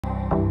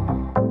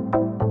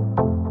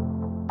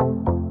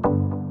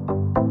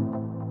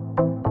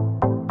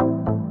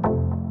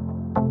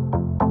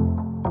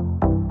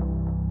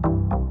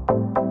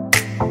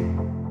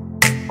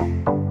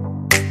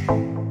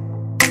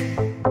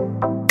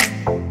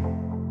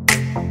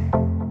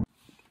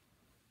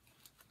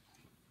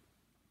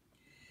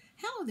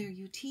Hello there,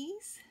 you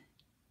teas.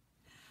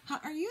 How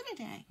are you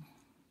today?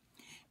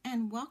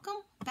 And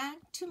welcome back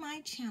to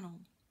my channel.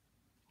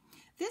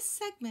 This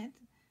segment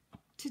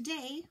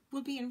today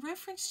will be in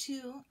reference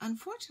to,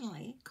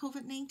 unfortunately,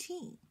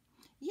 COVID-19.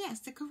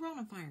 Yes, the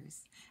coronavirus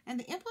and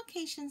the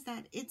implications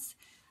that it's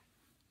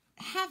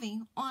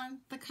having on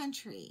the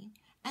country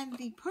and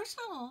the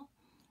personal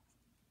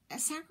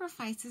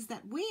sacrifices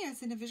that we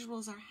as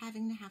individuals are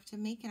having to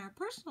make in our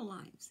personal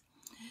lives.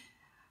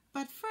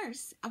 But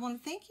first, I want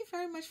to thank you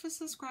very much for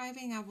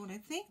subscribing. I want to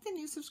thank the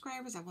new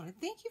subscribers. I want to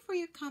thank you for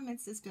your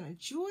comments. It's been a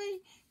joy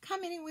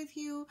commenting with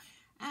you.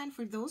 And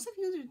for those of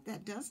you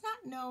that does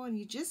not know and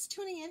you're just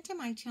tuning into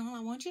my channel, I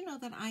want you to know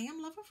that I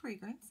am Love of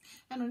Fragrance.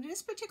 And on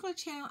this particular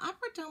channel, I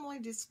predominantly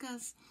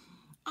discuss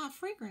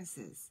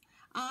fragrances.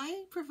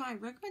 I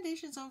provide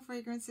recommendations on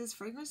fragrances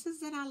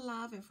that I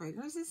love and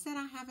fragrances that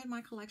I have in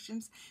my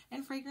collections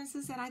and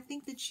fragrances that I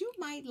think that you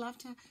might love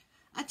to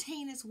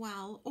attain as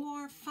well,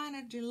 or find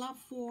a love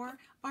for,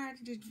 or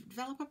to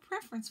develop a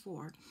preference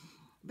for.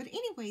 But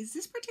anyways,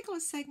 this particular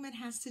segment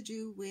has to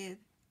do with,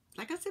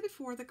 like I said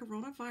before, the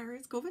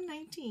coronavirus,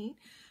 COVID-19,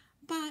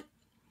 but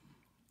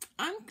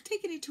I'm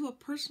taking it to a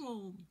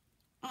personal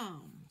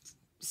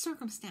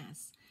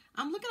circumstance.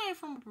 I'm looking at it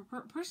from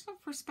a personal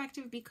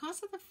perspective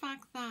because of the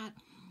fact that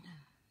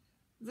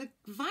the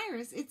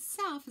virus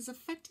itself is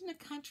affecting the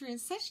country in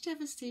such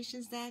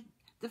devastations that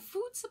the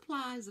food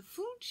supplies, the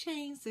food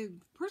chains, the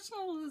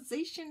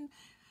personalization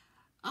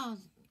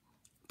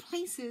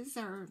places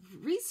or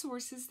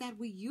resources that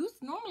we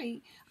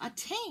normally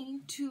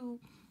attain to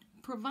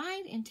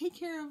provide and take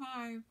care of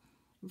our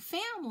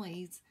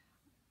families,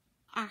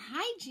 our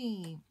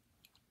hygiene,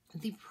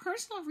 the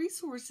personal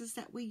resources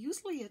that we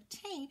usually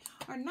attain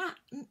are not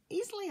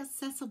easily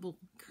accessible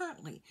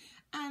currently.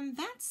 And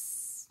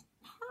that's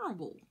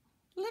horrible.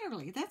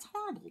 Literally, that's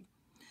horrible.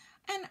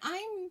 And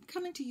I'm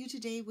coming to you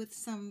today with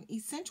some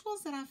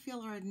essentials that I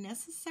feel are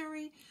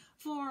necessary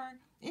for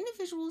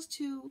individuals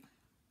to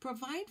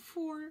provide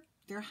for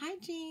their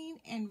hygiene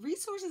and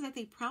resources that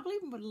they probably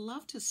would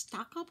love to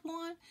stock up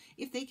on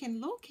if they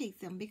can locate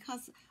them.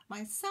 Because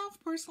myself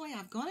personally,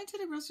 I've gone into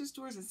the grocery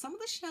stores and some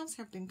of the shelves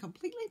have been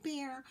completely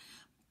bare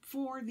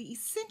for the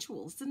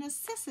essentials, the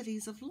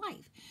necessities of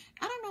life.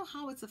 I don't know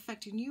how it's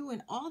affecting you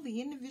in all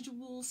the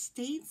individual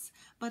states,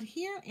 but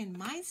here in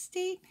my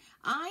state,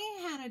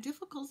 I had a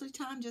difficult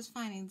time just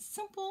finding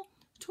simple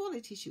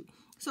toilet tissue.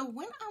 So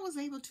when I was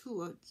able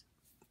to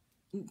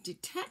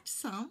detect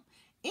some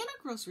in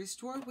a grocery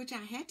store, which I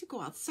had to go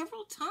out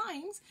several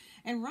times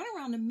and run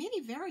around to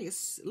many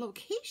various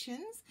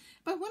locations,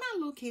 but when I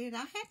located,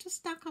 I had to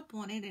stock up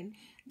on it, and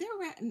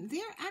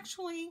they're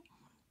actually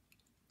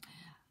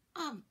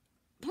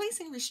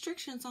placing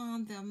restrictions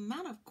on the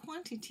amount of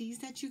quantities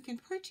that you can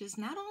purchase,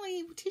 not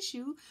only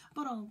tissue,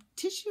 but on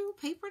tissue,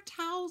 paper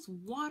towels,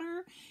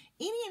 water,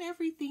 any and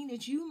everything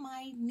that you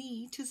might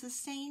need to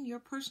sustain your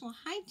personal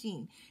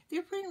hygiene.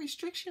 They're putting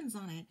restrictions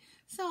on it.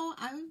 So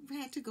I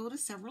had to go to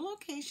several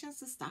locations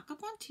to stock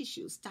up on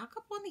tissue, stock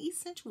up on the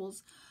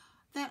essentials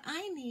that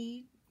I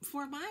need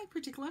for my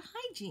particular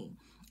hygiene.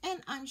 And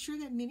I'm sure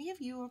that many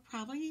of you are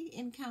probably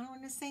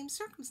encountering the same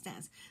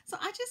circumstance. So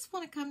I just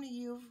want to come to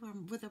you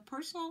with a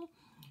personal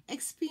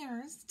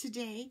experience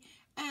today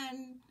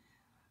and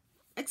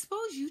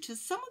expose you to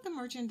some of the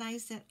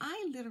merchandise that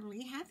I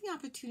literally had the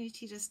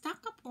opportunity to stock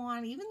up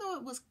on, even though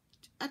it was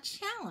a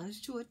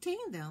challenge to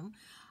attain them.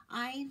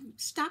 I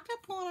stocked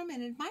up on them,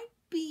 and it might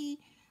be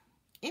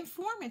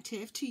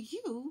informative to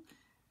you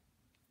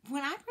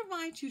when I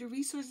provide you the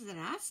resources that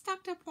I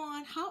stocked up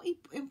on, how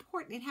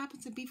important it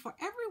happens to be for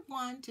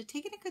everyone to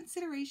take into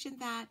consideration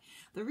that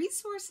the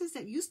resources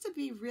that used to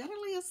be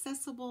readily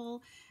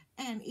accessible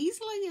and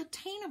easily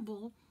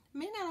attainable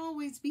may not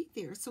always be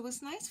there. So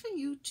it's nice for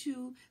you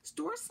to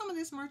store some of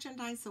this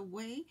merchandise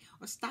away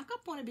or stock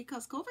up on it,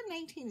 because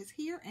COVID-19 is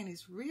here and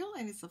it's real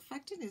and it's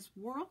affecting this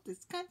world,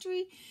 this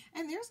country,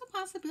 and there's a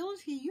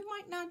possibility you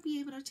might not be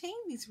able to attain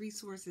these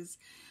resources.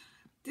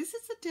 This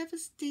is a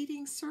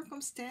devastating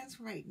circumstance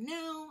right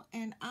now,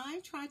 and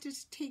I try to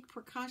take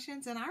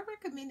precautions, and I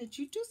recommend that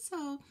you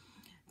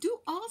do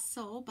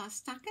also by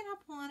stocking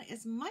up on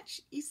as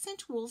much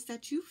essentials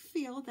that you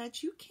feel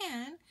that you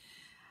can,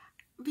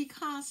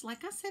 because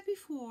like I said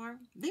before,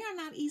 they are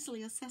not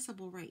easily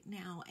accessible right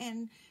now.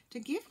 And to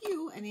give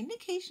you an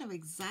indication of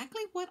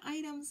exactly what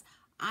items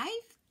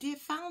I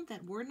found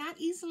that were not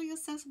easily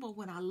accessible,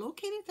 when I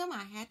located them,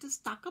 I had to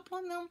stock up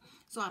on them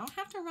so I don't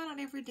have to run out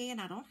every day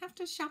and I don't have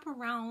to shop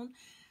around,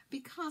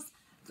 because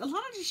a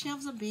lot of the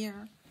shelves are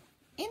bare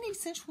in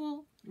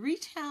essential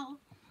retail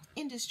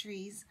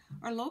industries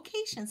or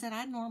locations that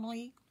I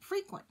normally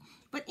frequent.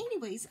 But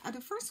anyways,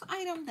 the first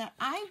item that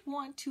I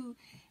want to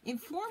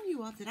inform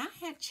you of that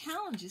I had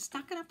challenges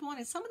stocking up on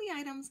is some of the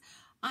items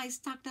I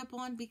stocked up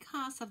on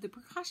because of the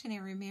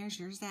precautionary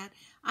measures that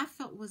I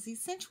felt was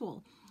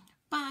essential.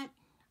 But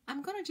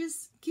I'm going to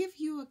just give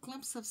you a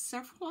glimpse of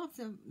several of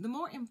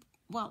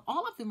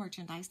all of the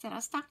merchandise that I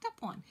stocked up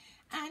on.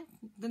 And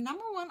the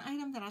number one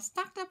item that I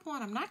stocked up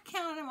on, I'm not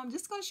counting them, I'm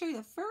just going to show you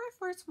the very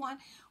first one,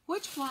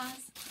 which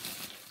was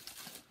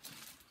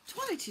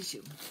toilet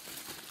tissue.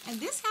 And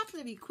this happened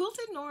to be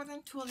Quilted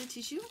Northern toilet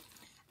tissue.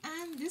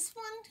 And this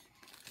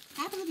one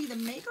happened to be the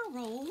Mega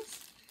Rolls.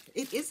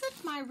 It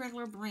isn't my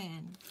regular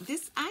brand.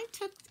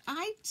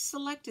 I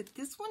selected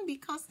this one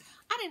because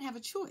I didn't have a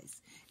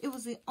choice. It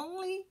was the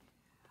only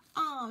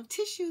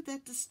tissue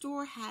that the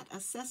store had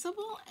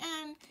accessible,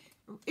 and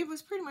it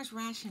was pretty much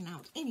rationed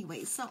out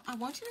anyway. So I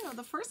want you to know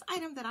the first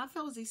item that I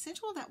felt was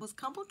essential that was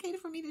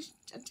complicated for me to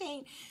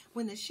obtain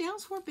when the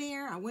shelves were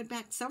bare. I went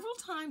back several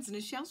times and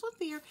the shelves were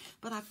bare,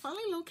 but I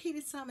finally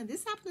located some, and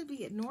this happened to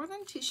be at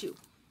Northern Tissue.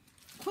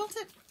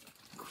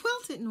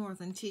 Quilted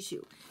Northern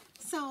Tissue.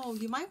 So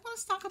you might want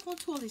to stock up on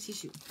toilet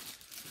tissue.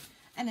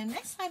 And the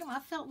next item I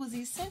felt was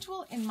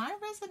essential in my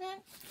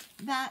resident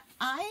that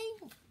I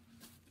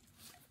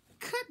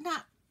could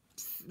not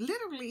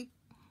literally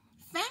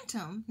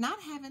phantom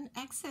not having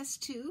access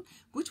to,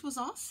 which was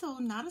also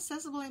not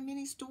accessible in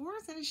many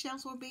stores, and the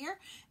shelves were bare.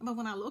 But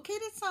when I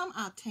located some,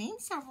 I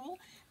obtained several,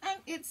 and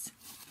it's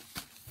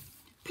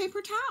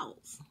paper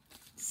towels.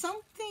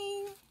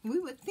 Something we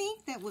would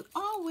think that would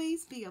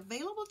always be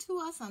available to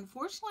us.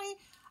 Unfortunately,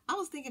 I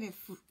was thinking if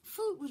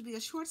food would be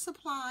a short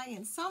supply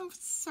in some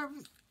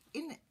service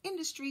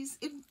industries,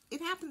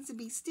 it happens to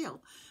be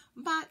still.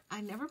 But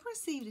I never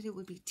perceived that it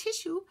would be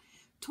tissue,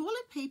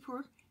 toilet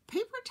paper,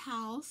 paper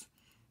towels,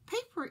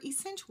 paper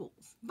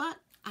essentials. But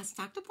I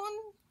stocked up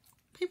on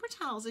paper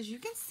towels, as you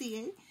can see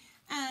it,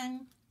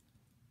 and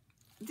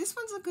this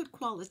one's a good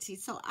quality.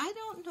 So I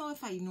don't know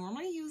if I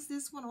normally use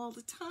this one all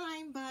the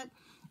time, but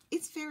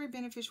it's very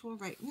beneficial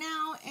right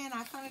now, and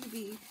I found it to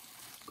be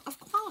of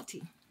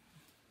quality.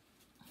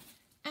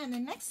 And the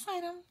next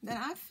item that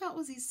I felt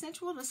was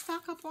essential to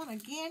stock up on,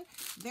 again,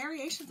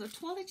 variations of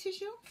toilet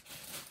tissue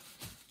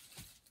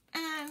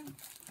and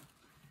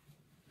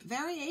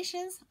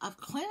variations of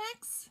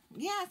Kleenex.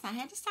 Yes, I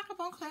had to stock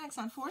up on Kleenex.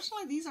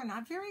 Unfortunately, these are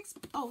not very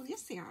oh,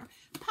 yes, they are.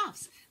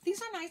 Puffs.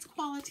 These are nice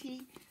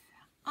quality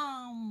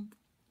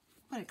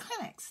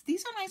Kleenex.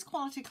 These are nice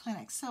quality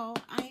Kleenex. So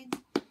I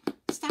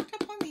stocked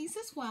up on these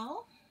as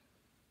well.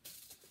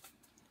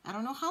 I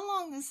don't know how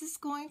long this is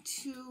going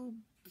to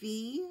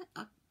be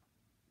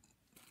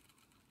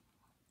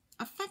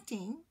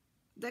affecting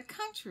the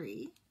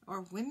country,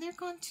 or when they're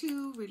going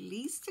to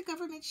release the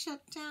government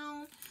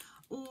shutdown,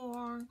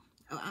 or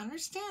I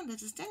understand that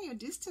the standing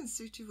distance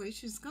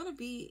situation is going to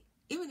be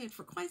imminent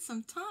for quite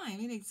some time,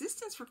 in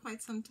existence for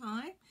quite some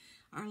time.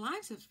 Our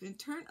lives have been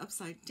turned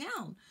upside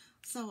down.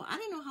 So I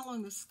didn't know how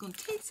long this is going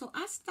to take. So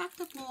I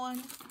stocked up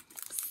on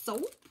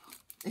soap,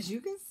 as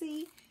you can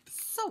see,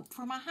 soap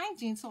for my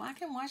hygiene so I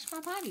can wash my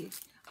body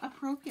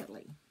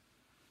appropriately.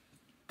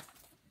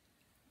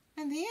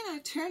 And then I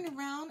turned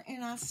around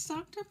and I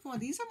stocked up on,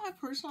 these are my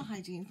personal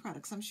hygiene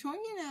products I'm showing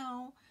you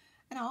now.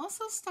 And I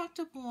also stocked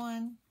up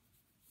on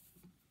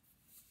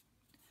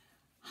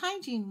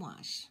hygiene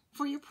wash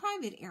for your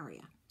private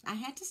area. I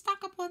had to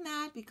stock up on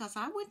that because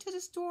I went to the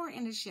store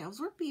and the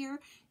shelves were bare.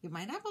 You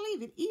might not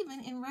believe it,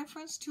 even in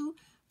reference to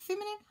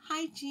feminine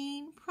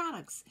hygiene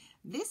products.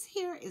 This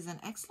here is an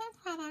excellent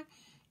product.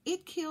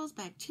 It kills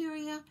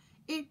bacteria,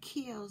 it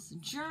kills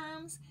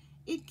germs,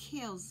 it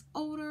kills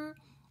odor,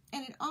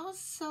 and it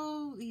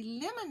also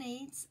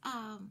eliminates,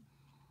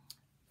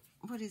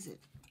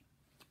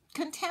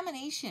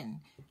 contamination.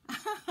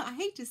 I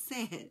hate to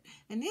say it.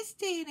 In this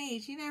day and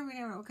age, you never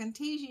know,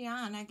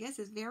 contagion, I guess,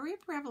 is very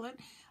prevalent,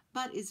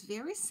 but it's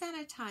very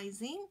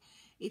sanitizing.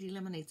 It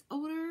eliminates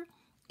odor,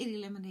 it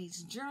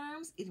eliminates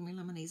germs, it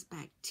eliminates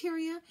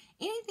bacteria,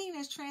 anything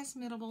that's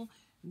transmittable.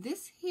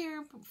 This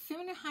here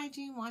feminine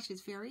hygiene wash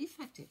is very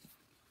effective.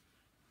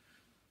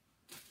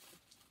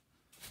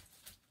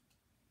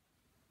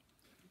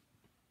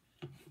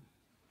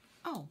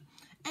 Oh,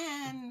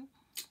 and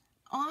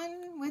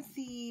on with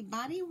the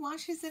body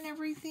washes and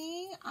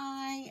everything,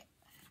 I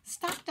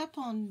stocked up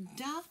on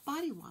Dove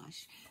body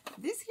wash.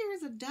 This here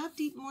is a Dove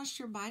Deep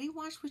Moisture body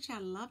wash, which I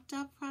love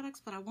Dove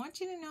products, but I want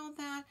you to know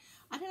that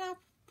I did not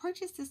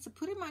purchase this to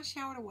put in my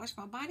shower to wash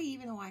my body,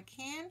 even though I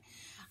can.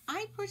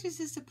 I purchased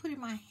this to put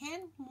in my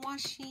hand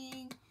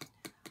washing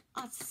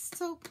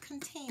soap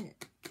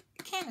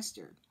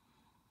canister.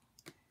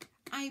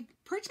 I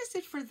purchased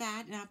it for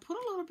that, and I put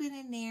a little bit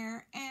in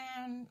there,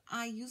 and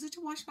I use it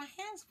to wash my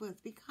hands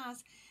with,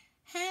 because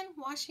hand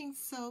washing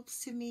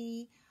soaps to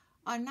me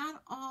are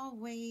not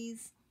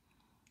always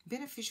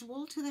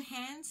beneficial to the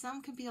hands.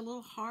 Some can be a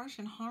little harsh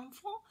and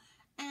harmful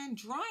and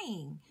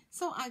drying.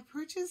 So I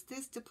purchased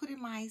this to put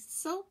in my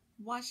soap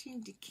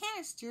washing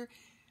canister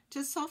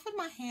to soften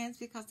my hands,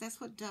 because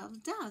that's what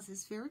Dove does.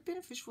 It's very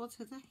beneficial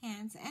to the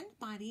hands and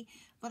body,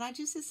 but I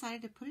just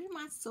decided to put it in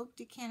my soap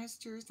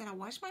canisters that I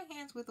wash my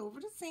hands with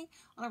over the sink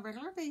on a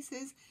regular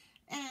basis,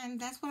 and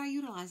that's what I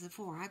utilize it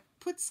for. I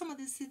put some of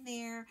this in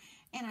there,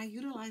 and I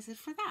utilize it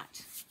for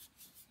that.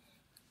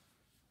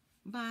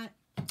 But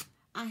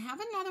I have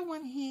another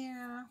one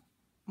here.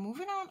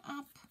 Moving on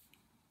up.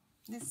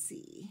 Let's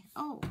see.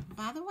 Oh,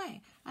 by the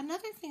way,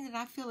 another thing that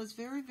I feel is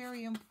very,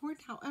 very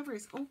important, however,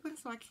 it's open,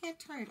 so I can't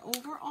turn it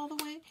over all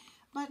the way.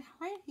 But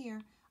right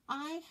here,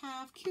 I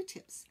have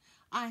Q-tips.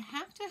 I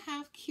have to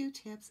have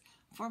Q-tips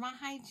for my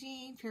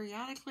hygiene,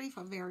 periodically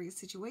for various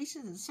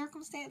situations and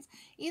circumstances.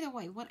 Either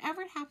way,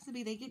 whatever it happens to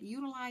be, they get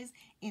utilized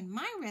in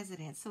my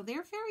residence. So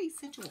they're very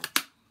essential.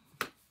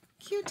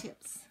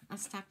 Q-tips. I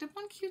stocked up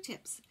on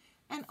Q-tips.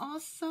 And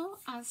also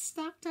I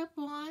stocked up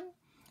on,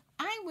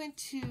 I went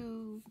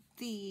to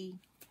the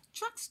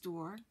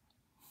drugstore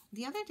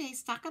the other day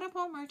stocking up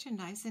on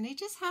merchandise, and they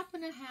just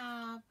happened to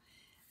have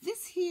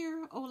this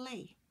here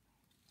Olay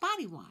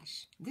body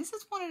wash. This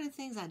is one of the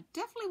things I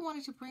definitely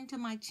wanted to bring to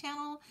my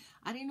channel.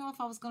 I didn't know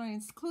if I was going to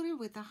include it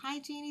with the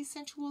hygiene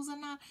essentials or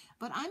not,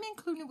 but I'm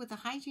including it with the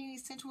hygiene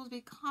essentials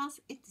because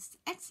it's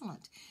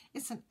excellent.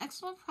 It's an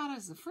excellent product.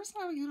 It's the first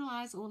time I ever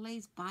utilized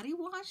Olay's body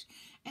wash,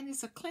 and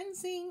it's a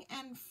cleansing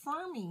and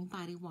firming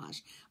body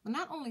wash. But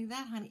not only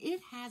that, honey,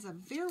 it has a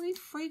very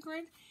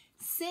fragrant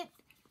scent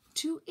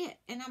to it,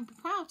 and I'm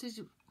proud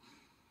to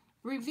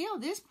reveal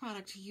this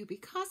product to you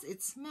because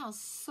it smells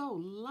so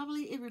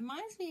lovely. It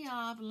reminds me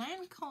of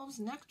Lancome's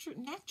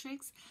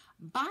Netrix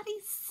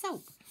body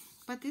soap,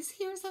 but this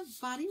here is a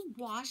body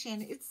wash,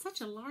 and it's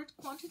such a large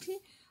quantity.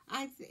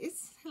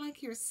 It's like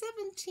here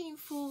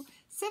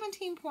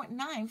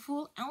 17.9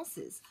 full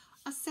ounces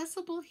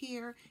accessible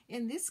here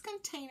in this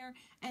container,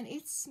 and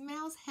it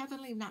smells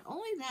heavenly. Not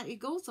only that, it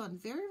goes on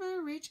very,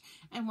 very rich,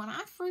 and when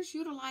I first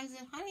utilized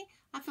it, honey,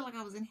 I feel like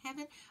I was in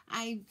heaven.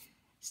 I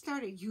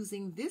started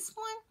using this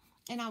one,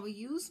 and I will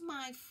use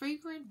my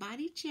fragrant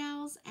body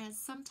gels as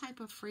some type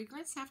of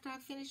fragrance after I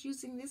finish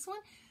using this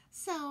one.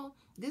 So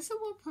this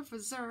will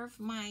preserve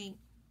my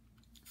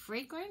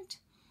fragrant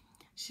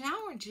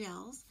shower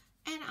gels,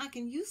 and I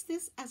can use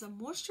this as a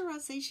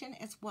moisturization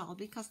as well,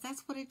 because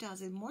that's what it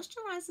does. It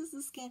moisturizes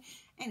the skin,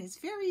 and it's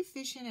very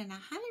efficient, and I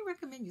highly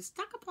recommend you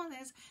stock up on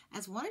this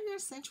as one of your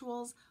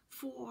essentials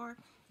for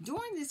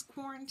during this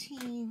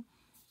quarantine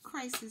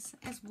crisis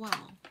as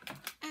well.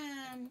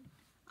 And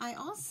I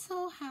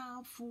also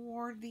have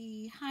for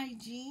the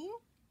hygiene,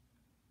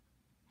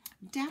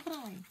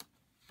 definitely,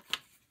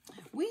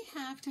 we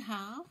have to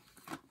have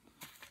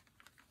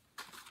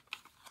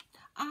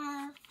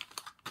our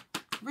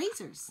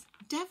razors.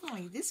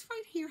 Definitely. This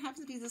right here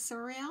happens to be the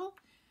Sorel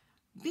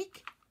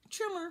Big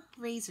Trimmer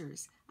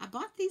razors. I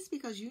bought these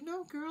because you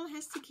know girl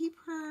has to keep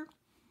her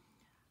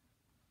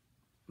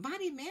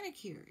body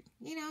manicured.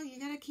 You know, you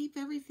got to keep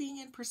everything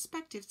in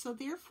perspective. So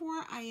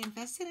therefore, I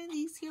invested in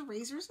these here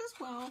razors as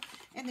well.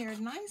 And they're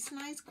nice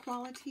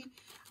quality.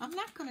 I'm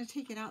not going to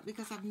take it out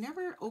because I've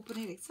never opened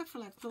it except for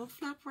that little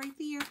flap right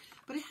there.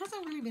 But it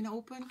hasn't really been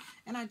opened.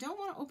 And I don't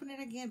want to open it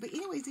again. But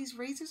anyways, these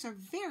razors are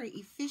very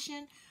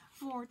efficient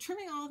for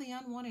trimming all the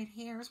unwanted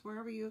hairs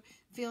wherever you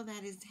feel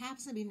that it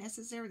happens to be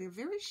necessary. They're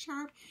very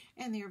sharp,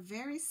 and they're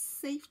very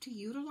safe to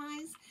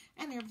utilize,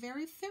 and they're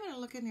very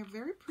feminine looking. They're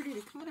very pretty. They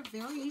come in a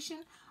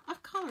variation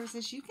of colors,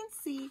 as you can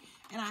see,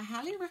 and I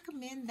highly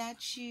recommend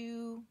that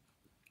you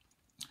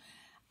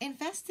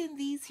invest in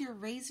these here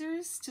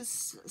razors to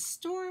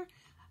store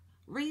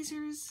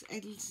razors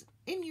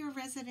in your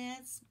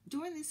residence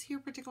during this here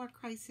particular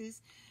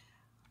crisis.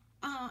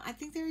 I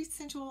think they're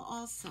essential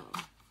also,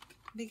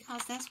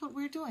 because that's what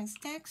we're doing,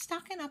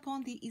 stocking up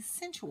on the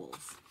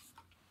essentials.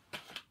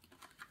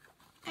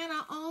 And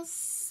I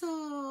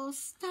also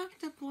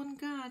stocked up on,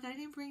 God, I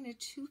didn't bring the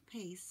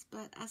toothpaste,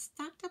 but I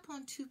stocked up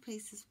on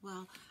toothpaste as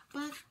well.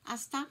 But I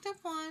stocked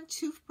up on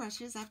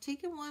toothbrushes. I've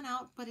taken one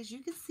out, but as you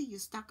can see, you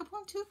stock up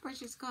on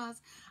toothbrushes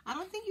because I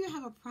don't think you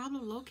have a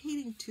problem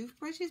locating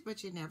toothbrushes,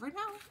 but you never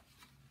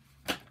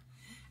know.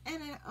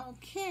 And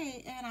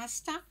and I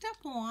stocked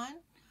up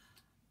on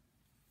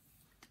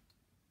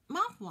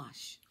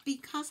mouthwash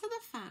because of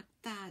the fact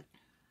that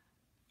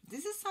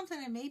this is something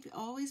that may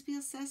always be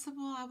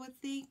accessible, I would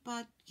think,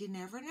 but you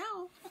never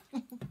know.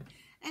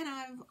 And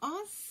I'm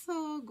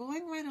also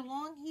going right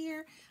along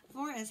here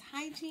for as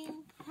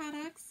hygiene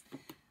products.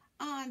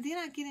 Then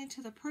I get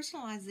into the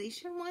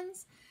personalization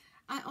ones.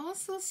 I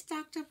also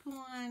stocked up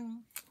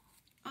on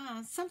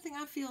something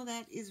I feel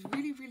that is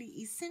really, really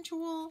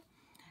essential,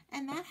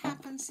 and that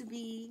happens to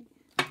be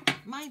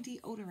my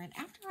deodorant.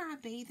 After I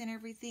bathe and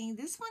everything,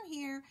 this one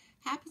here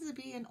happens to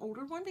be an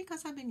older one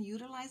because I've been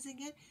utilizing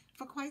it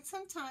for quite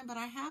some time, but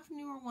I have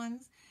newer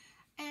ones,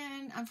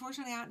 and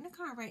unfortunately out in the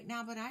car right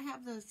now, but I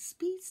have the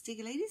Speed Stick,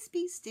 Lady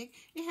Speed Stick.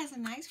 It has a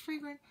nice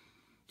fragrance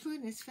to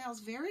it, and it smells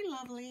very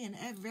lovely and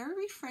very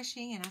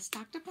refreshing, and I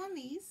stocked up on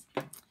these.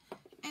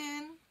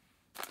 And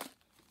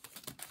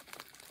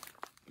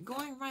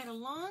going right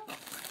along,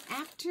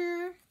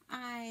 after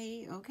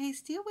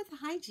still with the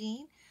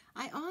hygiene,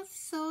 I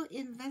also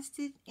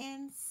invested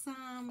in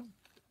some,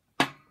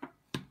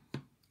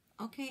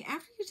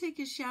 after you take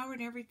your shower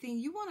and everything,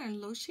 you want to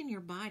lotion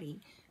your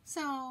body.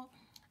 So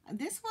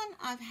this one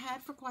I've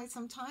had for quite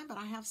some time, but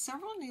I have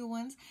several new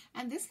ones,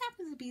 and this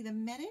happens to be the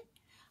Medic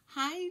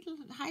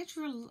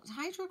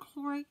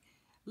Hydrochloric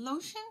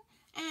Lotion.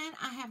 And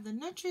I have the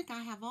Nutric.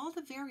 I have all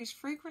the various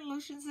fragrant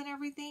lotions and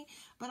everything,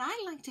 but I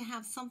like to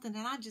have something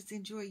that I just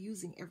enjoy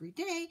using every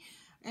day.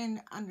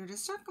 And under the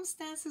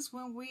circumstances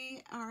when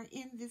we are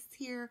in this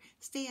here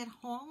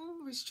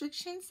stay-at-home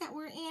restrictions that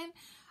we're in,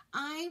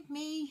 I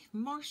may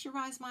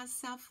moisturize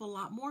myself a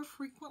lot more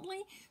frequently.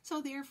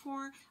 So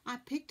therefore, I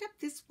picked up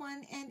this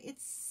one, and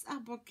it's a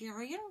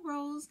Bulgarian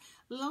Rose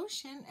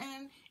lotion,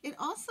 and it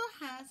also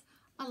has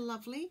a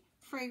lovely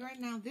fragrance.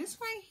 Now this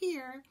right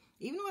here,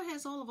 even though it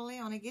has olive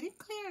oil on it, get it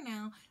clear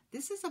now,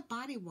 this is a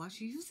body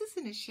wash. You use this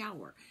in the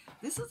shower.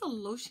 This is a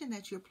lotion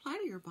that you apply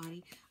to your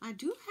body. I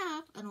do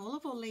have an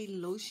olive oil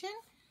lotion,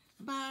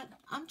 but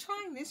I'm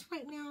trying this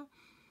right now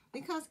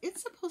because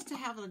it's supposed to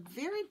have a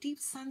very deep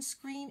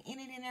sunscreen in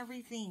it and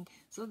everything.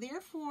 So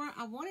therefore,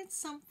 I wanted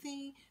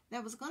something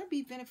that was going to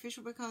be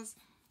beneficial because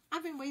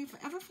I've been waiting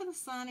forever for the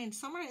sun, and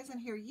summer isn't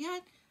here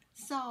yet.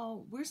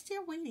 So we're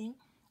still waiting.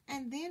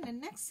 And then the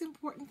next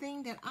important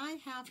thing that I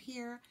have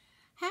here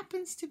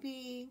happens to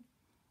be,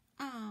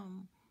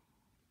 I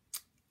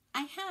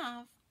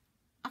have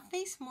a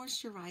face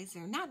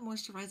moisturizer, not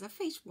moisturizer, a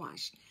face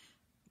wash.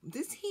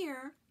 This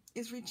here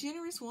is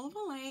Regenerist Olive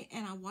Oil,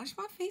 and I wash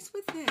my face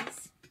with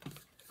this.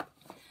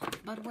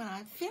 But when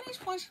I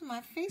finished washing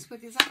my face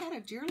with this, I had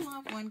a dear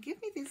loved one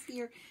give me this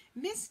here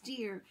Miss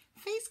Dear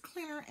face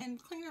cleaner and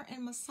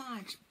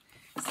massage.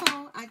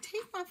 So I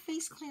take my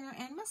face cleaner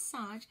and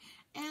massage,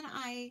 and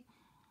I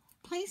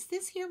place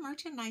this here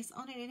merchandise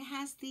on it. It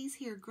has these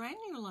here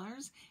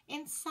granulars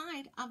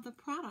inside of the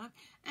product,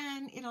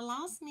 and it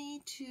allows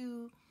me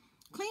to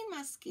clean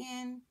my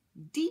skin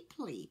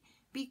deeply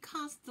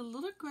because the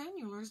little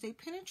granulars, they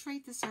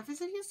penetrate the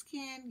surface of your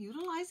skin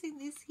utilizing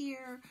this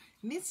here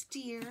Miss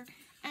Dear,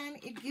 and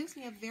it gives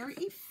me a very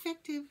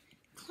effective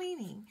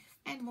cleaning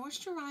and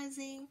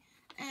moisturizing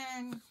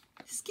and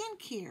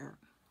skincare.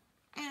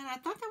 And I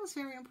thought that was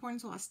very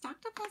important, so I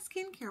stocked up on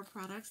skincare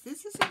products.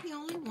 This isn't the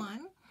only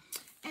one,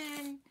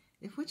 and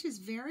which is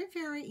very,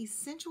 very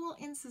essential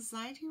in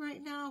society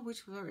right now,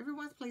 which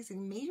everyone's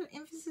placing major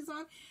emphasis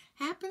on,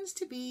 happens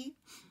to be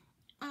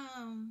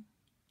hand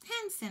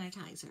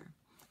sanitizer.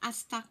 I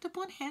stocked up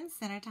on hand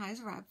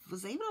sanitizer. I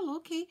was able to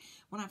locate,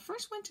 when I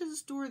first went to the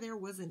store, there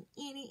wasn't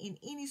any in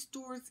any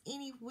stores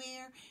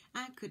anywhere.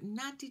 I could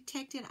not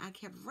detect it. I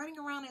kept running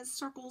around in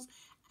circles,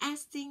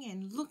 asking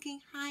and looking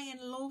high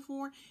and low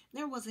for it.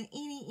 There wasn't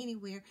any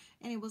anywhere.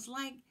 And it was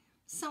like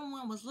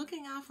someone was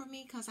looking out for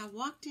me because I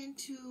walked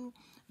into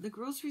the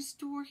grocery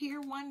store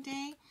here one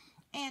day,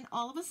 and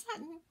all of a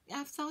sudden,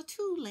 I saw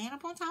two laying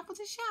up on top of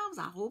the shelves.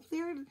 I hope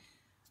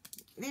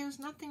there's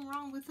nothing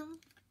wrong with them.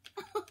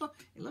 It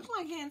looked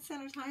like hand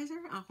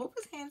sanitizer. I hope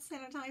it's hand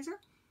sanitizer.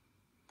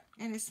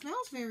 And it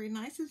smells very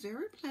nice. It's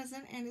very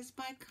pleasant, and it's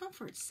by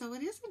Comfort. So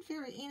it isn't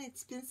very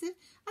inexpensive.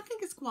 I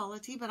think it's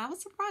quality, but I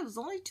was surprised. It was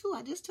only two.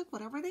 I just took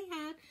whatever they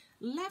had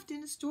left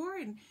in the store,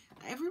 and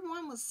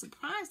everyone was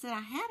surprised that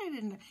I had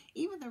it. And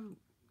even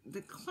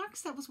the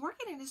clerks that was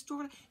working in the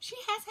store, she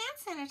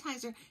has hand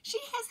sanitizer. She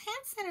has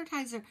hand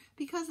sanitizer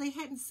because they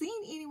hadn't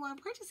seen anyone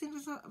purchasing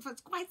it for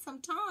quite some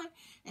time,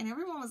 and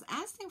everyone was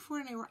asking for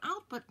it, and they were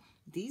out. But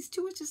these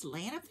two were just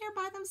laying up there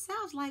by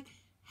themselves, like,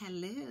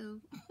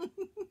 hello.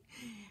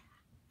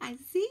 I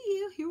see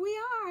you. Here we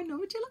are. I know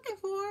what you're looking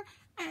for.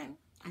 And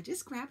I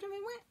just grabbed them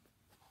and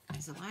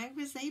went. So I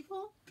was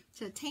able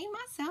to obtain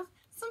myself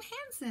some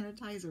hand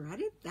sanitizer.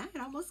 I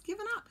had almost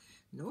given up.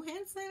 No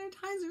hand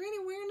sanitizer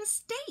anywhere in the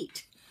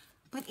state.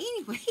 But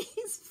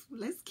anyways,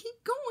 let's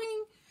keep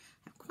going.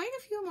 I have quite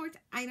a few more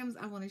items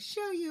I want to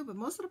show you, but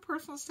most of the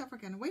personal stuff we're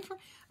going to wait for.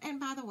 And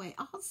by the way,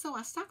 also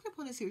I stocked up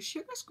on this here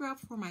sugar scrub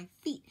for my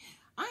feet.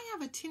 I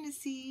have a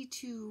tendency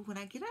to, when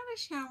I get out of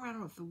the shower, I don't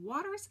know if the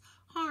water is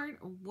hard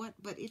or what,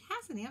 but it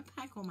has an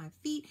impact on my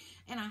feet,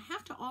 and I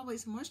have to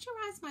always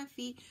moisturize my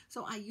feet.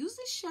 So I use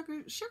this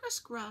sugar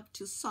scrub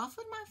to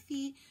soften my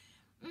feet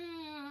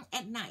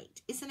at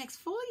night. It's an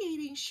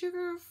exfoliating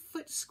sugar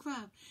foot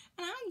scrub,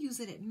 and I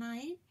use it at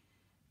night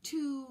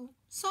to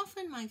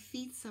soften my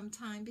feet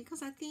sometime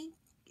because I think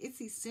it's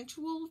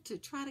essential to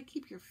try to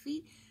keep your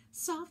feet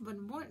soft, but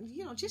more,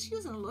 just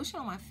using a lotion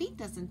on my feet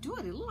doesn't do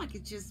it. It looks like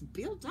it just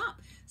built up.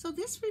 So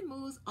this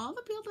removes all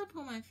the buildup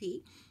on my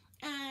feet,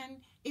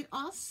 and it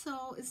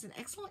also is an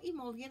excellent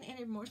emollient, and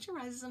it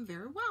moisturizes them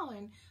very well.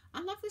 And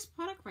I love this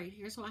product right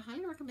here, so I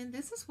highly recommend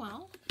this as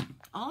well.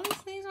 All these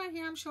things right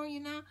here I'm showing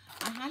you now,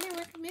 I highly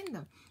recommend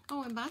them.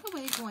 Oh, and by the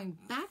way, going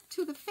back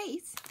to the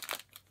face,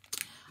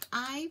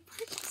 I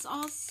purchased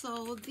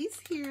also these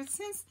here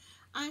since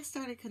I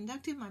started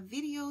conducting my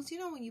videos.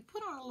 When you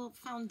put on a little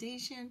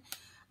foundation,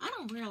 I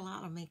don't wear a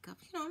lot of makeup.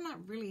 I'm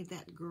not really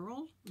that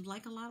girl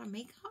like a lot of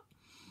makeup,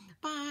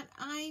 but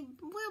I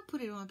will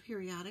put it on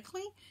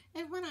periodically.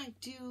 And when I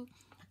do,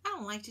 I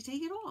don't like to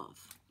take it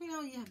off.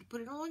 You have to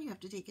put it on, you have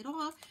to take it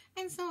off.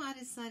 And so I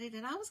decided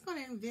that I was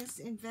going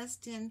to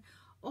invest in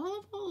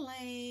Olive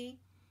Olay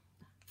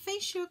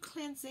facial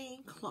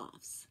cleansing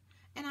cloths.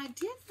 And I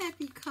did that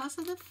because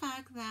of the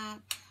fact that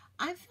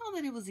I felt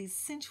that it was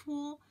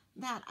essential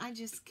that I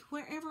just,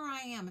 wherever I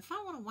am, if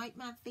I want to wipe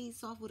my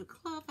face off with a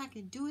cloth, I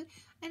can do it.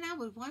 And I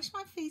would wash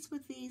my face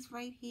with these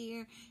right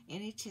here,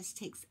 and it just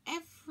takes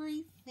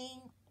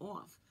everything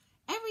off.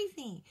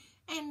 Everything.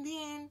 And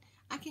then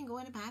I can go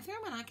in the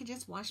bathroom and I can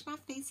just wash my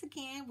face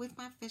again with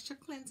my facial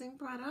cleansing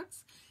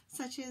products,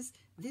 such as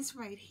this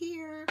right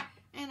here.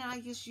 and I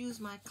just use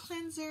my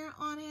cleanser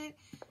on it,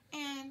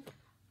 and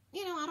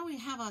I don't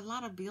even have a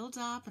lot of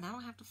buildup, and I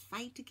don't have to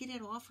fight to get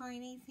it off or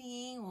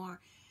anything, or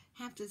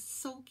have to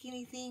soak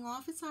anything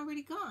off. It's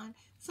already gone.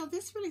 So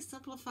this really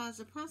simplifies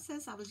the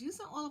process. I was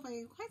using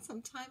Olivia quite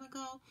some time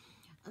ago.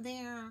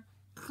 Their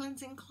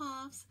cleansing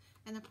cloths,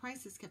 and the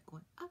prices kept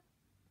going up,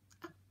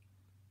 up,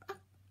 up,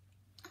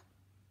 up,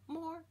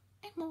 more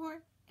and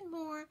more and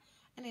more.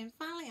 And then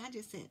finally I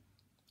just said,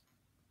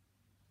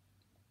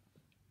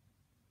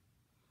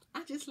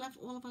 I just left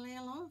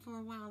Olivia alone for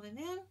a while, and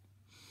then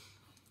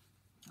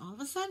all of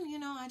a sudden,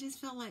 I just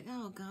felt like,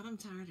 oh God, I'm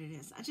tired of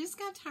this. I just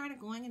got tired of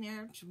going in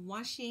there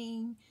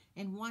washing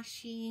and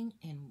washing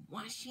and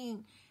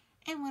washing.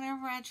 And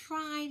whenever I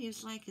tried,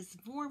 it's like this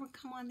more would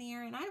come on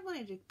there, and I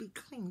wanted to be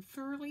clean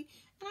thoroughly,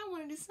 and I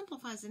wanted to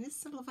simplify, and this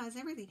simplifies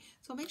everything.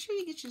 So make sure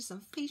you get you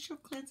some facial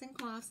cleansing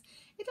cloths.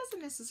 It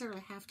doesn't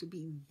necessarily have to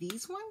be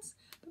these ones,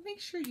 but make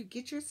sure you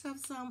get yourself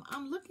some.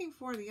 I'm looking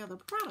for the other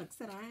products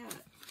that I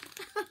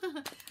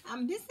have.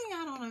 I'm missing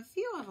out on a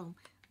few of them.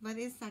 But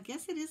I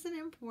guess it isn't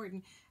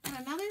important. And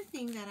another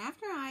thing, that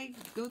after I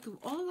go through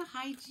all the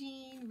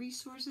hygiene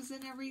resources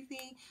and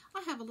everything,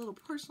 I have a little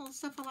personal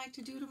stuff I like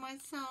to do to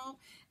myself.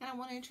 And I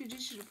want to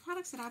introduce you to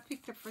products that I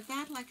picked up for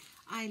that. Like,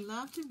 I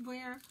love to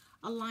wear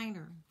a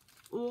liner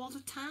all the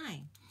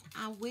time.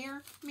 I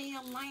wear me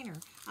a liner.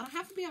 I don't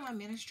have to be on my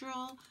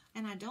menstrual,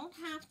 and I don't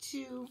have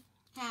to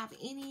have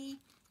any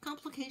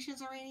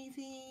complications or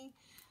anything.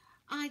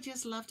 I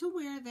just love to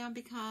wear them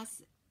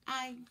because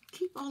I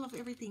keep all of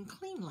everything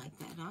clean like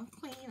that. I'm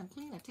clean.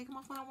 I take them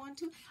off when I want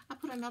to. I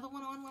put another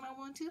one on when I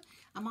want to.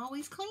 I'm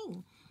always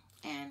clean.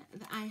 And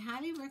I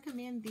highly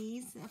recommend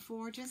these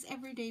for just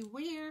everyday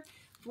wear,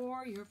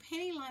 for your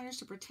panty liners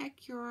to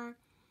protect your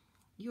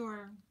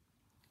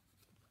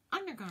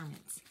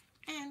undergarments.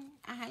 And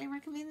I highly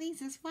recommend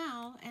these as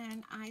well.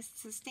 And I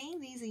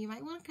sustain these, and you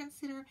might want to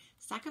consider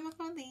stocking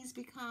up on these,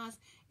 because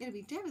it'll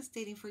be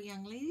devastating for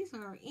young ladies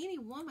or any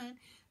woman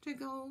to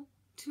go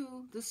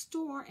to the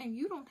store and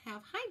you don't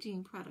have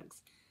hygiene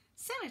products,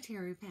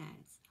 sanitary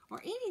pads,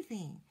 or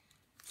anything.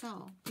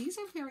 So these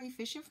are very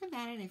efficient for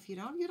that. And if you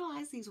don't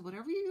utilize these,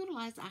 whatever you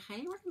utilize, I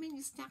highly recommend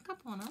you stock up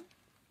on them.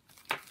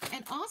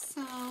 And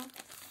also,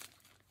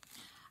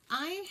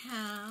 I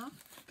have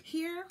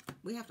here,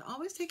 we have to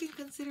always take in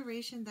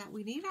consideration that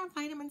we need our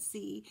vitamin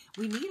C,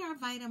 we need our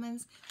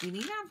vitamins,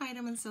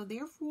 so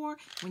therefore,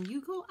 when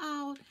you go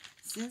out,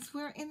 since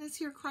we're in this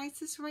here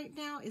crisis right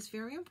now, it's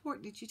very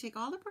important that you take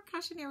all the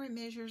precautionary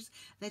measures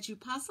that you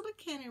possibly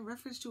can in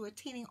reference to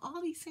attaining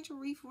all the essential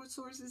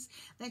resources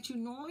that you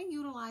normally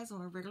utilize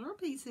on a regular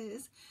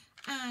basis.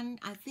 And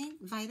I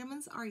think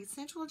vitamins are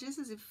essential, just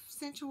as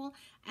essential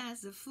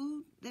as the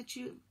food that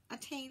you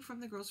attain from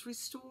the grocery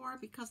store,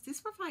 because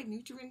this provides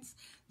nutrients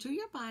to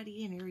your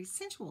body, and they're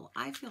essential.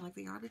 I feel like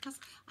they are, because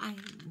I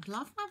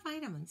love my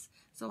vitamins.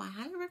 So I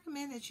highly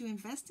recommend that you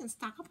invest and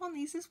stock up on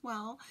these as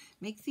well.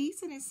 Make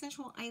these an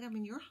essential item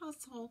in your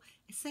household,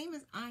 same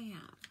as I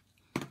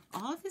have.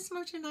 All of this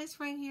merchandise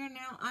right here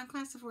now, I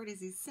classify it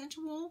as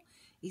essential,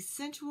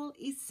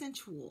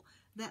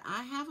 that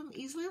I have them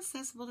easily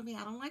accessible to me.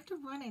 I don't like to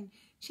run and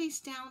chase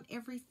down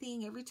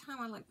everything every time.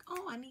 I'm like,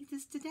 oh, I need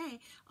this today.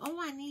 Oh,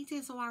 I need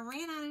this. Oh, I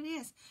ran out of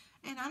this.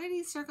 And under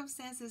these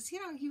circumstances,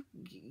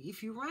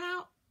 if you run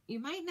out, you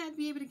might not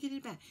be able to get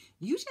it back.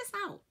 You're just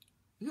out.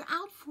 You're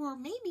out for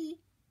maybe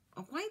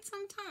quite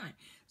some time.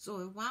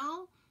 So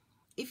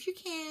if you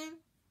can,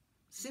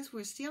 since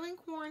we're still in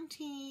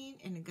quarantine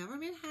and the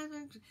government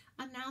hasn't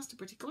announced a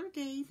particular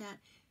day that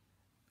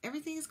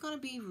everything is going to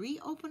be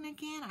reopened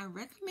again, I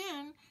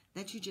recommend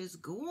that you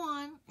just go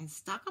on and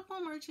stock up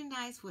on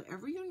merchandise,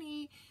 whatever you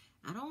need.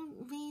 I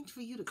don't mean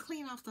for you to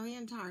clean off the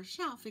entire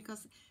shelf,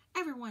 because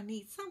everyone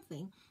needs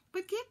something,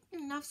 but get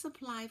enough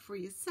supply for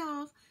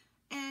yourself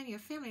and your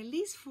family, at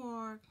least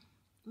for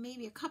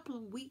maybe a couple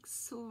of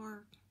weeks,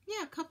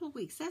 a couple of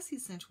weeks. That's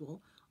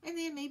essential. And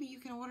then maybe you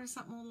can order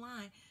something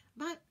online.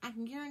 But I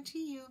can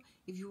guarantee you,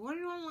 if you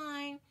order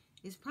online,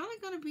 it's probably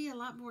going to be a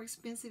lot more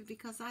expensive,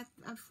 because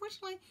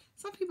unfortunately,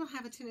 some people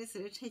have a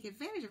tendency to take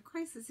advantage of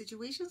crisis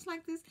situations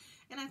like this.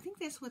 And I think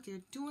that's what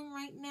they're doing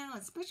right now,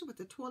 especially with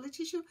the toilet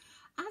tissue.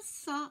 I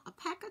saw a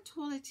pack of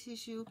toilet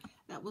tissue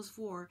that was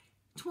for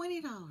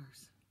 $20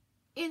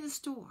 in the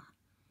store.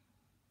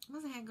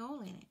 Must have had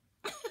gold in it.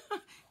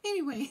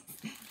 Anyways,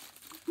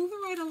 moving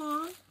right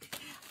along,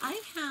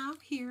 I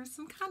have here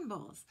some cotton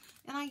balls,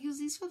 and I use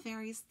these for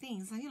various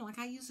things. Like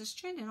I use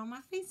astringent on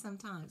my face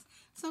sometimes.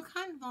 So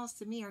cotton balls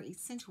to me are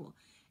essential.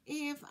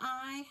 If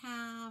I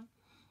have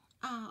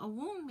a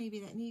wound maybe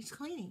that needs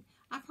cleaning,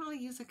 I probably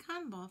use a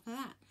cotton ball for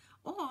that.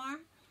 Or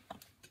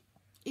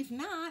if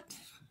not,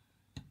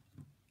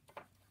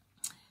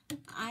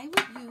 I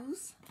would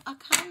use a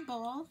cotton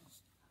ball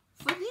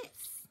for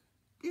this.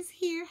 This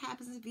here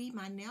happens to be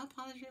my nail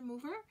polish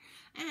remover,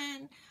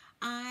 and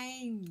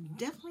I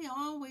definitely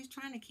always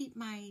trying to keep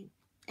my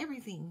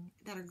everything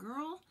that a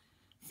girl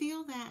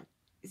feel that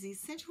is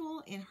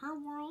essential in her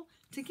world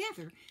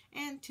together.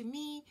 And to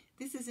me,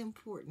 this is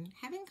important.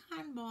 Having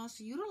cotton balls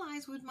to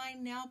utilize with my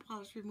nail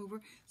polish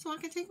remover so I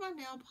can take my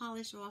nail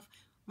polish off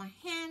my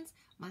hands,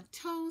 my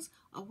toes,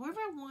 or wherever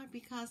I want,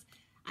 because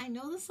I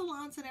know the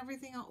salons and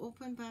everything are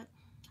open, but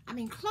I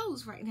mean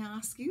closed right now,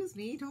 excuse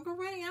me. Don't go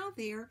running out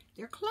there.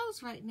 They're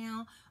closed right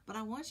now. But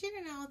I want you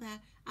to know that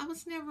I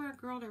was never a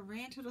girl that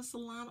ran to the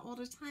salon all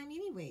the time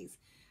anyways.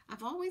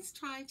 I've always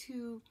tried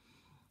to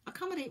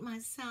accommodate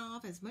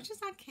myself as much as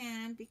I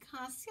can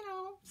because, you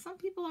know, some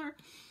people are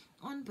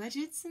on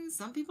budgets and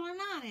some people are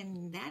not.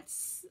 And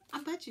that's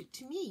a budget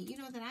to me, you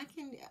know, that I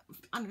can,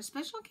 under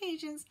special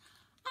occasions,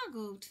 I'll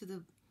go to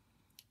the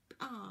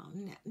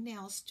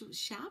nail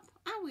shop.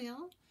 I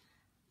will.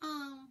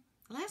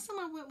 Last time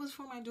I went was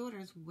for my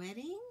daughter's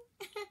wedding.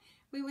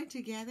 We went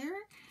together,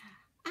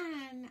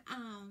 and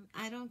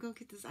I don't go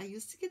get this. I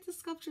used to get the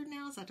sculptured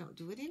nails. I don't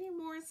do it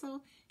anymore.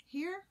 So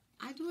here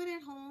I do it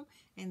at home,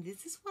 and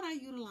this is what I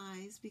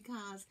utilize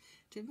because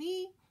to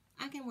me,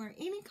 I can wear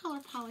any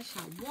color polish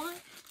I want.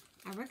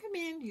 I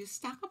recommend you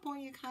stock up on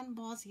your cotton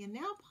balls, your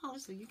nail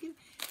polish, so you can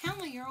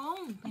handle your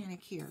own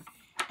manicure.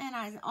 And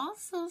I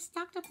also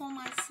stocked up on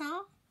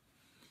myself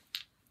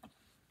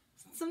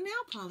some nail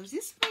polish.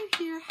 This right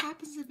here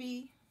happens to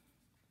be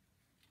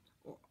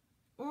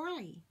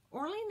Orly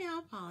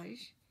nail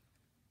polish.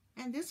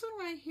 And this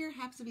one right here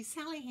happens to be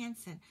Sally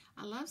Hansen.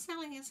 I love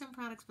Sally Hansen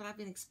products, but I've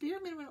been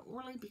experimenting with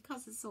Orly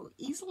because it's so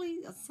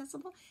easily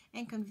accessible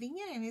and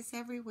convenient, and it's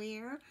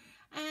everywhere.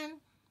 And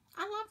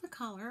I love the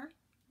color,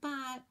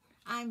 but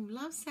I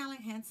love Sally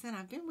Hansen.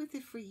 I've been with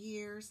it for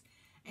years.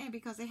 And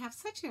because they have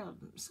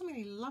so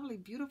many lovely,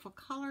 beautiful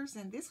colors.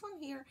 And this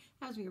one here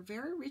has me a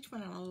very rich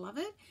one, and I love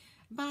it.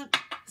 But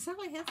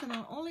Sally Hansen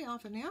not only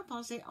offer nail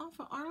polish, they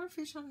offer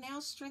artificial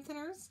nail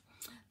strengtheners.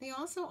 They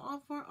also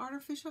offer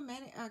artificial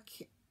mini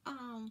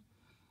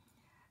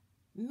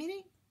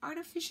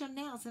artificial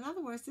nails. In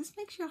other words, this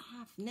makes your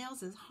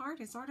nails as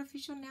hard as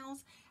artificial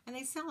nails, and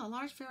they sell a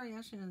large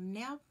variation of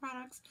nail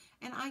products,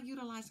 and I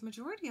utilize the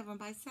majority of them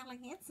by Sally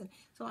Hansen.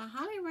 So I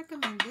highly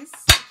recommend this.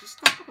 You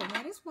stock up on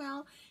that as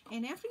well.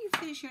 And after you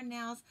finish your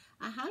nails,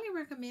 I highly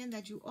recommend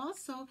that you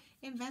also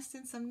invest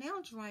in some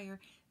nail dryer,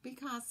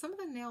 because some of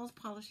the nail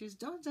polishes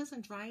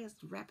doesn't dry as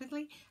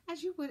rapidly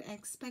as you would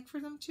expect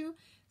for them to.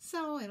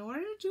 So in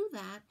order to do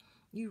that,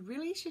 you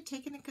really should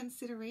take into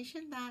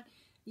consideration that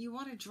you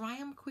want to dry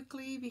them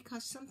quickly,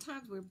 because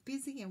sometimes we're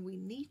busy and we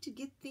need to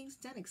get things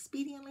done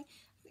expediently.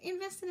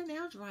 Invest in a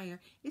nail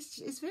dryer.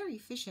 It's very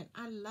efficient.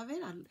 I love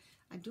it.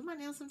 I do my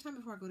nails sometime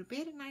before I go to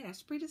bed at night. I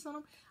spray this on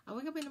them. I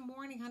wake up in the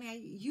morning, honey. I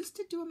used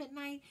to do them at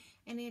night,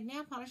 and the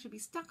nail polish would be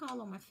stuck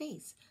all on my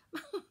face,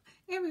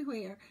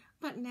 everywhere.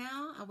 But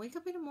now I wake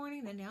up in the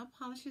morning, the nail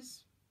polish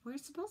is where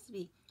it's supposed to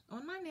be,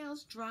 on my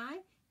nails, dry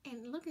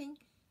and looking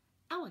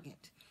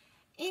elegant.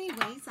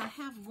 Anyways, I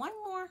have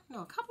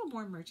a couple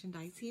more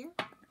merchandise here.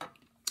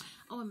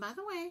 Oh, and by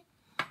the way,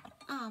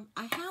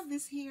 I have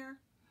this here.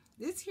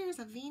 This here is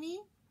a Aveni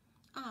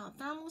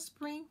thermal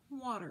spring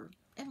water.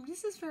 And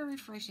this is very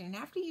refreshing. And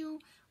after you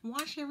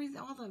wash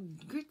all the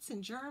grits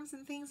and germs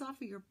and things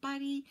off of your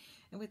body,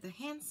 and with the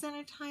hand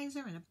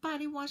sanitizer and a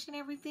body wash and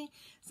everything,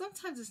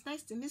 sometimes it's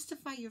nice to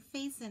mystify your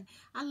face. And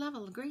I love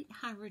a great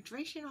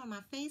hydration on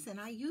my face, and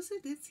I use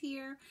it this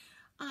here.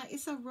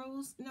 It's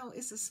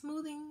a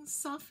smoothing,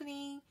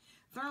 softening,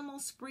 thermal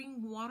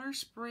spring water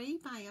spray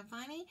by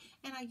Aveni,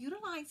 and I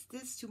utilize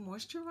this to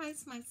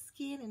moisturize my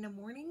skin in the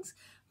mornings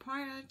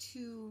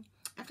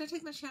after I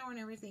take my shower and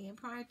everything, and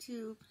prior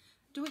to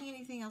doing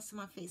anything else to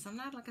my face. I'm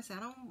not, like I said,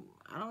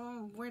 I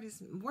don't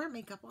wear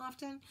makeup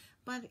often,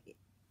 but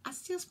I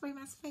still spray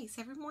my face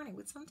every morning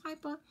with some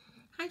type of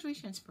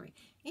hydration spray.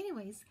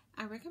 Anyways,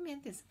 I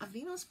recommend this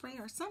Aveeno spray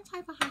or some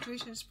type of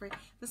hydration spray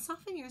to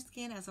soften your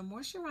skin as a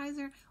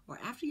moisturizer, or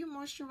after you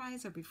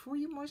moisturize, or before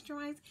you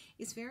moisturize.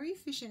 It's very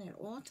efficient at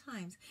all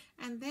times.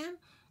 And then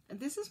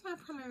this is my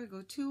primary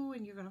go-to,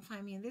 and you're going to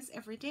find me in this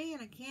every day.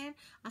 And again,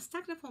 I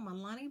stocked up on my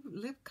Lani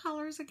lip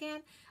colors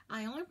again.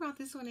 I only brought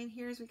this one in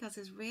here is because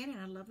it's red, and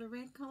I love the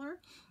red color.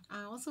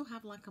 I also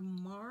have like a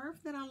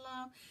mauve that I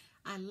love.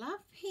 I love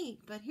pink,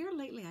 but here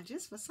lately, I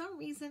just, for some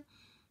reason,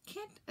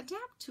 can't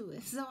adapt to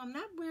it. So I'm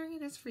not wearing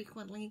it as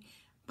frequently,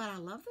 but I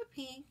love the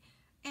pink,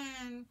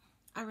 and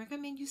I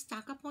recommend you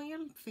stock up on your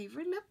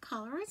favorite lip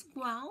color as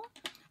well.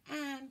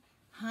 And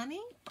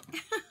honey,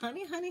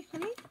 honey,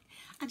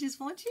 I just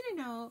want you to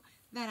know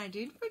that I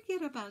didn't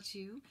forget about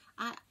you.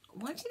 I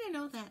want you to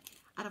know that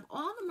out of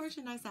all the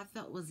merchandise I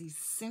felt was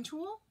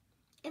essential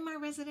in my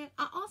resident,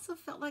 I also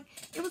felt like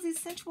it was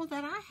essential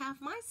that I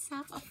have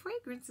myself a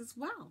fragrance as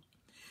well.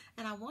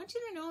 And I want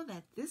you to know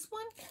that this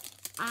one,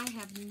 I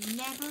have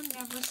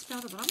never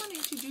smelled it. But I'm going to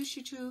introduce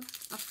you to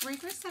a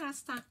fragrance that I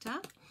stocked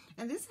up.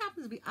 And this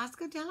happens to be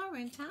Oscar de la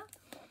Renta.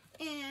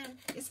 And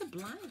it's a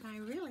blind buy,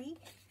 really.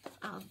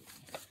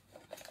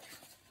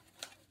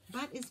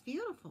 But it's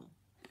beautiful.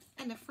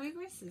 And the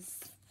fragrance is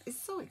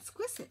so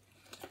exquisite.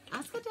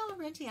 Oscar de la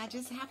Renta, I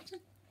just happened to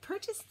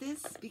purchased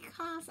this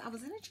because I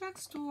was in a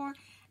drugstore,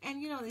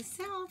 and you know, they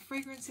sell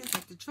fragrances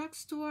at the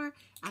drugstore.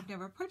 I've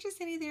never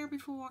purchased any there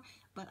before,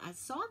 but I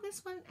saw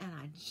this one and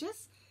I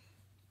just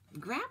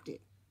grabbed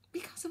it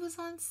because it was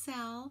on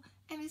sale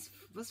and it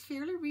was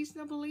fairly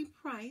reasonably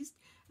priced.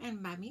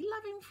 And by me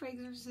loving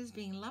fragrances,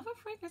 being love of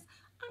fragrance,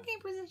 I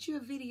can't present you a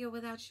video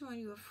without showing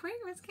you a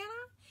fragrance, can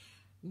I?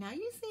 Now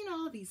you've seen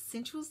all of these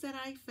essentials that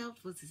I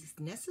felt was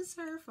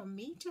necessary for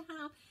me to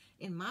have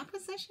in my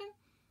possession.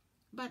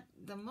 But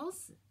the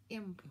most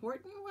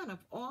important one of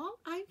all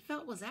I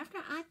felt was, after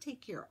I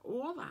take care of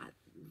all my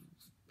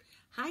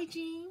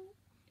hygiene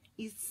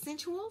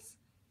essentials,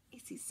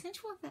 it's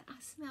essential that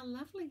I smell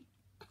lovely.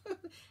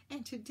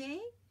 And today,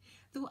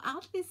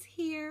 throughout this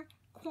here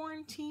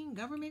quarantine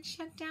government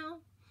shutdown,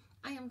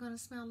 I am going to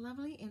smell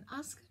lovely in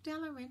Oscar de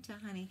la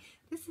Renta, honey.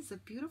 This is a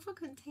beautiful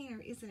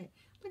container, isn't it?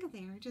 Look at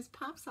there. It just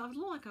pops off. It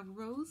looks like a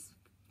rose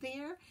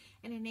there.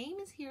 And the name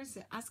is here. It's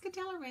Oscar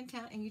de la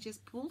Renta. And you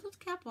just pull the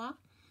cap off.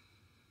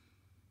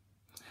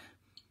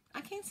 I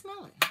can't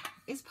smell it.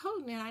 It's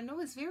potent, and I know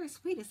it's very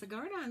sweet. It's a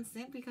Gardon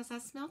scent because I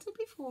smelled it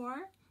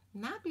before.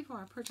 Not before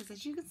I purchased it.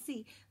 As you can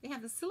see, they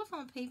have the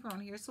silicone paper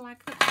on here, so I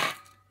could.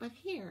 But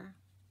here,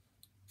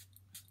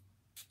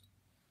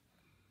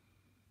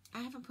 I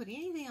haven't put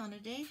anything on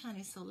today,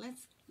 honey, so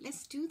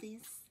let's do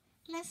this.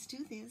 Let's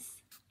do this.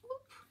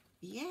 Oop.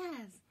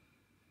 Yes.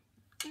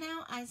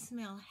 Now I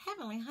smell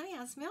heavenly, honey.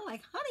 I smell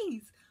like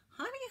honeys.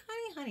 Honey,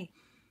 honey, honey.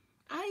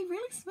 I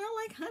really smell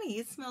like honey.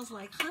 It smells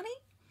like honey,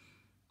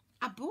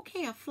 a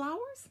bouquet of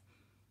flowers,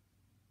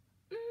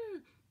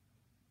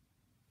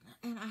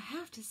 and I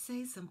have to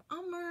say some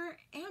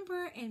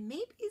amber, and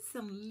maybe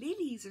some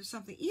lilies or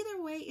something. Either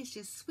way, it's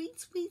just sweet,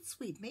 sweet,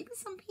 sweet. Maybe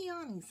some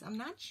peonies. I'm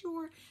not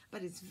sure,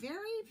 but it's very,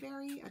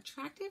 very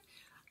attractive,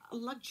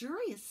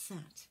 luxurious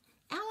scent,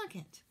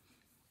 elegant,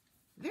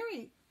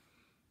 very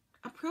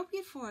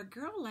appropriate for a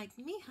girl like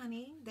me,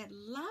 honey, that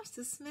loves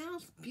to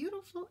smell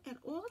beautiful at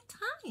all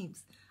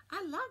times.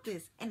 I love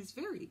this, and it's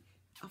very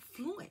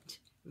affluent.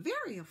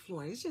 Very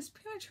affluent. It's just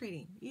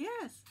penetrating.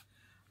 Yes.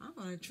 I'm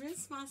going to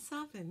drench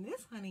myself in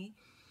this, honey.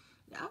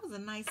 That was a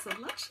nice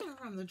selection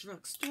from the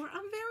drugstore.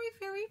 I'm very,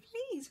 very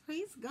pleased.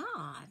 Praise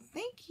God.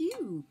 Thank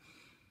you,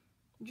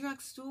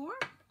 drugstore.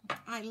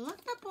 I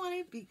looked up on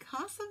it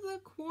because of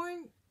the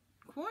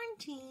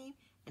quarantine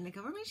and the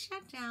government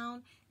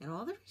shutdown and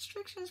all the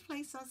restrictions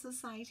placed on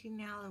society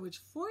now, which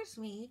forced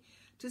me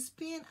to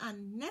spend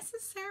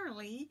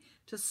unnecessarily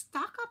to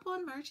stock up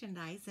on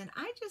merchandise. And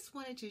I just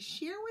wanted to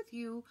share with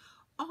you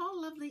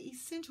all of the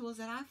essentials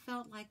that I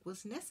felt like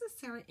was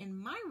necessary in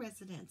my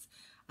residence.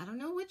 I don't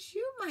know what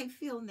you might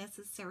feel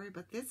necessary,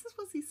 but this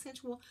was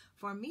essential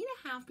for me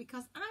to have,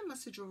 because I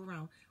must have drove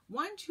around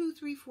 1, 2,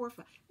 3, 4,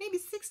 5, maybe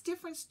 6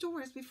 different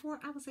stores before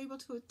I was able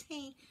to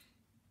obtain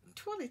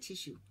toilet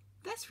tissue.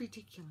 That's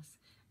ridiculous.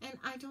 And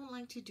I don't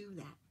like to do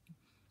that.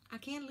 I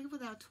can't live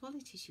without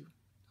toilet tissue.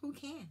 Who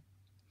can?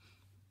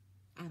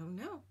 I don't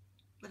know.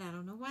 But I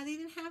don't know why they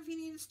didn't have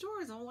any in the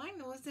stores. All I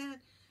know is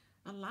that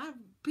a lot of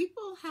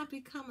people have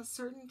become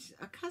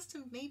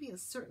accustomed, maybe a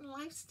certain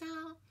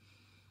lifestyle,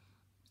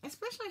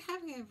 especially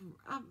having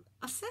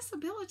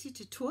accessibility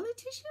to toilet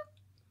tissue.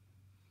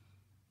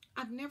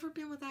 I've never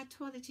been without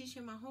toilet tissue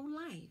in my whole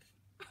life.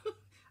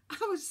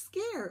 I was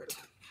scared.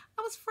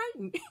 I was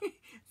frightened.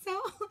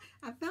 So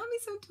I found me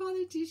some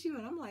toilet tissue,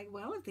 and I'm like,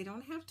 well, if they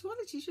don't have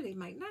toilet tissue, they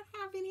might not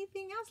have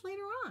anything else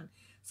later on.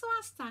 So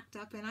I stocked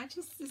up, and I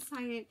just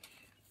decided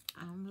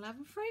I'm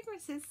loving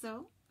fragrances,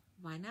 so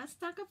why not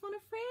stock up on a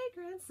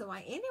fragrance? So I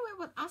ended up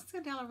with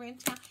Oscar de la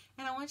Renta,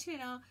 and I want you to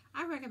know,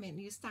 I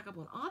recommend you stock up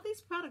on all these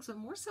products, but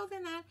more so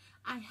than that,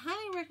 I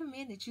highly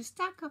recommend that you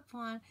stock up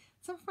on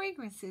some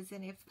fragrances,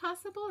 and if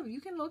possible, if you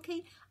can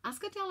locate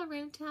Oscar de la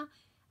Renta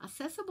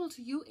accessible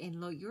to you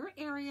in your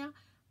area,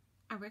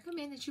 I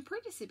recommend that you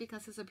purchase it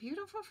because it's a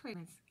beautiful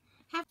fragrance.